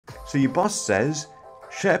So your boss says,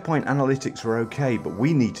 SharePoint Analytics are okay, but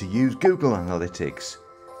we need to use Google Analytics.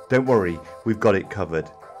 Don't worry, we've got it covered.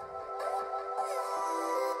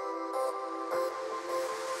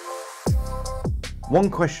 One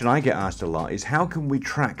question I get asked a lot is how can we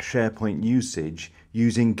track SharePoint usage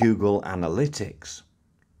using Google Analytics?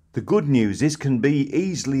 The good news is can be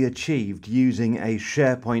easily achieved using a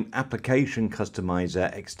SharePoint application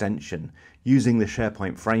customizer extension using the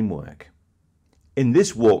SharePoint Framework. In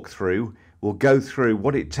this walkthrough, we'll go through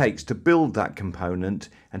what it takes to build that component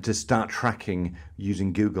and to start tracking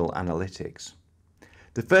using Google Analytics.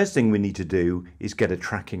 The first thing we need to do is get a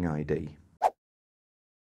tracking ID.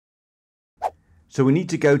 So we need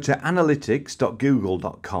to go to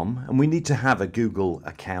analytics.google.com and we need to have a Google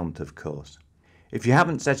account, of course. If you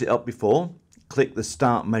haven't set it up before, click the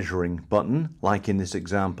Start Measuring button, like in this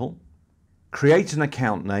example. Create an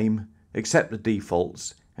account name, accept the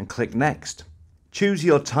defaults, and click Next. Choose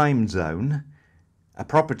your time zone, a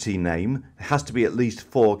property name, it has to be at least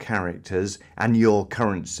 4 characters, and your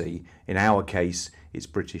currency. In our case, it's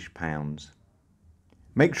British pounds.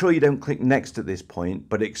 Make sure you don't click Next at this point,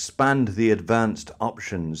 but expand the advanced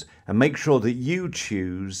options and make sure that you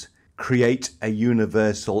choose Create a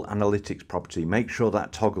Universal Analytics Property. Make sure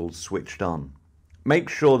that toggle's switched on. Make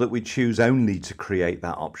sure that we choose only to create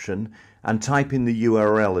that option and type in the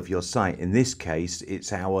URL of your site. In this case,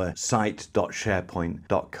 it's our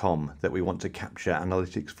site.sharepoint.com that we want to capture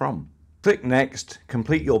analytics from. Click Next,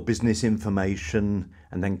 complete your business information,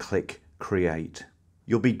 and then click Create.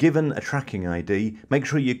 You'll be given a tracking ID. Make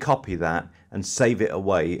sure you copy that and save it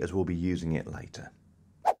away as we'll be using it later.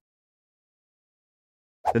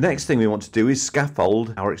 The next thing we want to do is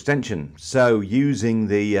scaffold our extension. So using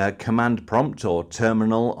the command prompt or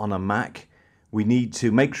terminal on a Mac, we need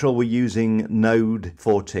to make sure we're using Node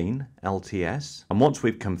 14 LTS. And once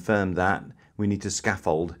we've confirmed that, we need to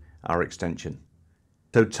scaffold our extension.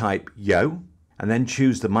 So type yo and then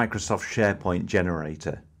choose the Microsoft SharePoint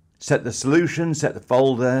generator. Set the solution, set the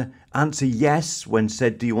folder, answer yes when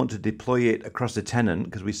said do you want to deploy it across a tenant,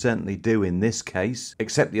 because we certainly do in this case,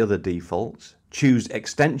 accept the other defaults. Choose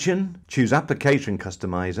extension, choose application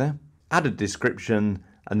customizer, add a description,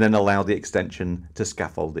 and then allow the extension to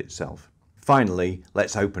scaffold itself. Finally,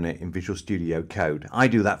 let's open it in Visual Studio Code. I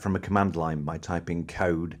do that from a command line by typing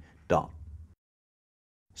code .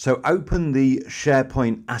 So open the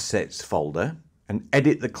SharePoint Assets folder and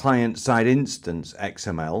edit the client-side instance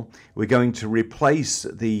XML. We're going to replace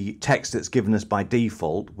the text that's given us by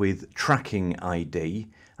default with tracking ID,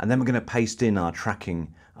 and then we're going to paste in our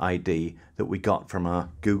tracking ID that we got from our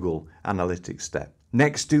Google Analytics step.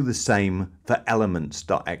 Next, do the same for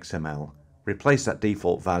elements.xml. Replace that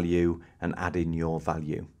default value and add in your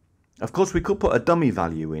value. Of course, we could put a dummy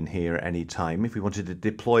value in here at any time if we wanted to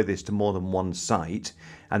deploy this to more than one site,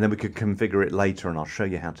 and then we could configure it later, and I'll show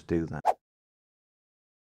you how to do that.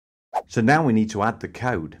 So now we need to add the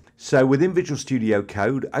code. So within Visual Studio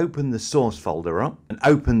Code, open the source folder up and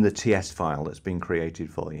open the TS file that's been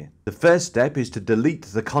created for you. The first step is to delete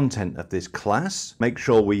the content of this class. Make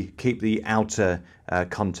sure we keep the outer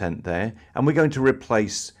content there, and we're going to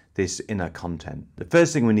replace this inner content. The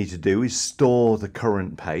first thing we need to do is store the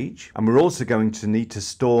current page, and we're also going to need to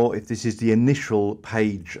store if this is the initial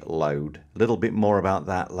page load. A little bit more about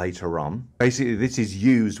that later on. Basically, this is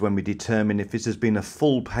used when we determine if this has been a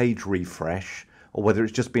full page refresh or whether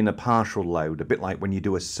it's just been a partial load, a bit like when you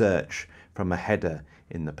do a search from a header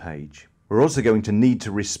in the page. We're also going to need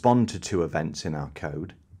to respond to 2 events in our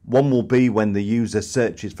code. One will be when the user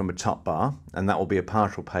searches from a top bar, and that will be a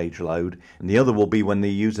partial page load, and the other will be when the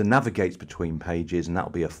user navigates between pages, and that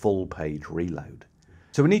will be a full page reload.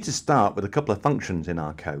 So we need to start with a couple of functions in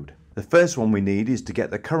our code. The first one we need is to get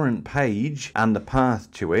the current page and the path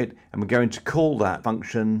to it, and we're going to call that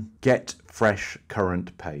function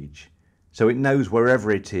getFreshCurrentPage. So it knows wherever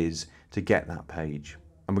it is to get that page.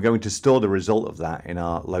 And we're going to store the result of that in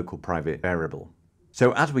our local private variable.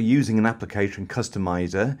 So as we're using an application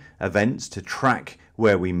customizer events to track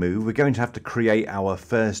where we move, we're going to have to create our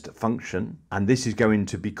first function, and this is going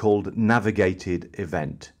to be called navigated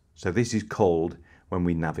event. So this is called when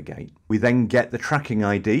we navigate. We then get the tracking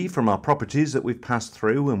ID from our properties that we've passed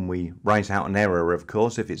through, and we write out an error, of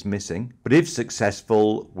course, if it's missing. But if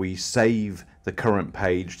successful, we save the current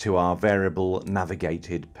page to our variable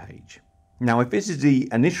navigated page. Now, if this is the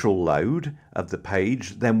initial load of the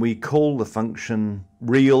page, then we call the function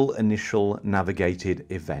real initial navigated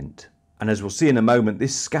event. And as we'll see in a moment,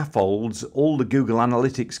 this scaffolds all the Google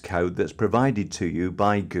Analytics code that's provided to you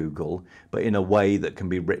by Google, but in a way that can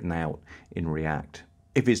be written out in React.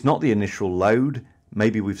 If it's not the initial load,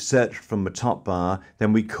 maybe we've searched from the top bar,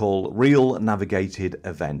 then we call real navigated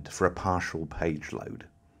event for a partial page load.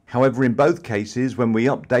 However, in both cases, when we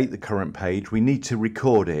update the current page, we need to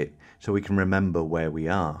record it so we can remember where we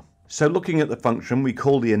are. So looking at the function, we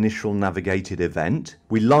call the initial navigated event,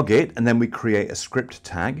 we log it, and then we create a script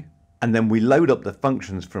tag, and then we load up the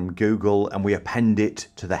functions from Google and we append it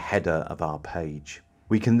to the header of our page.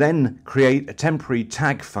 We can then create a temporary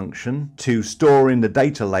tag function to store in the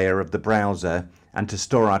data layer of the browser and to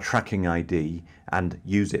store our tracking ID and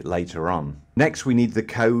use it later on. Next, we need the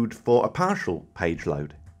code for a partial page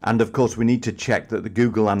load. And of course, we need to check that the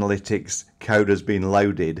Google Analytics code has been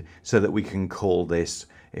loaded so that we can call this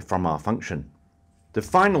from our function. The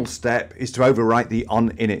final step is to overwrite the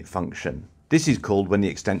onInit function. This is called when the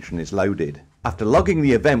extension is loaded. After logging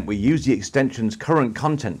the event, we use the extension's current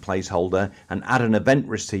content placeholder and add an event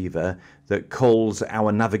receiver that calls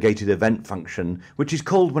our navigated event function, which is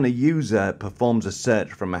called when a user performs a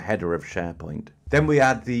search from a header of SharePoint. Then we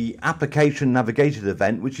add the application navigated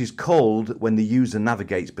event, which is called when the user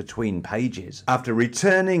navigates between pages. After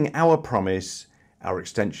returning our promise, our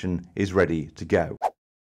extension is ready to go.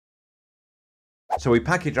 So we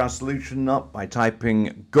package our solution up by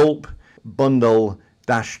typing gulp bundle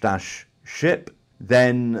 -- ship.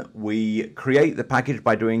 Then we create the package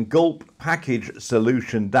by doing gulp package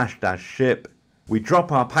solution -- ship. We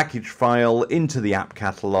drop our package file into the app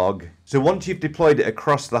catalog. So once you've deployed it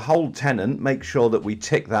across the whole tenant, make sure that we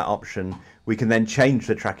tick that option. We can then change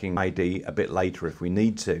the tracking ID a bit later if we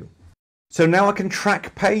need to. So now I can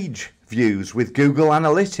track page views with Google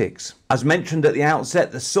Analytics. As mentioned at the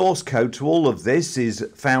outset, the source code to all of this is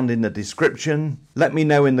found in the description. Let me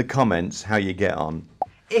know in the comments how you get on.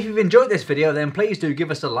 If you've enjoyed this video, then please do give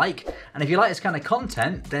us a like, and if you like this kind of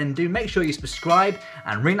content, then do make sure you subscribe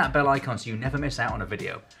and ring that bell icon so you never miss out on a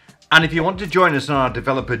video. And if you want to join us on our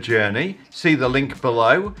developer journey, see the link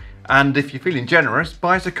below, and if you're feeling generous,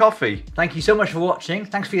 buy us a coffee. Thank you so much for watching,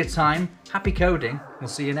 thanks for your time, happy coding, we'll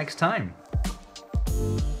see you next time.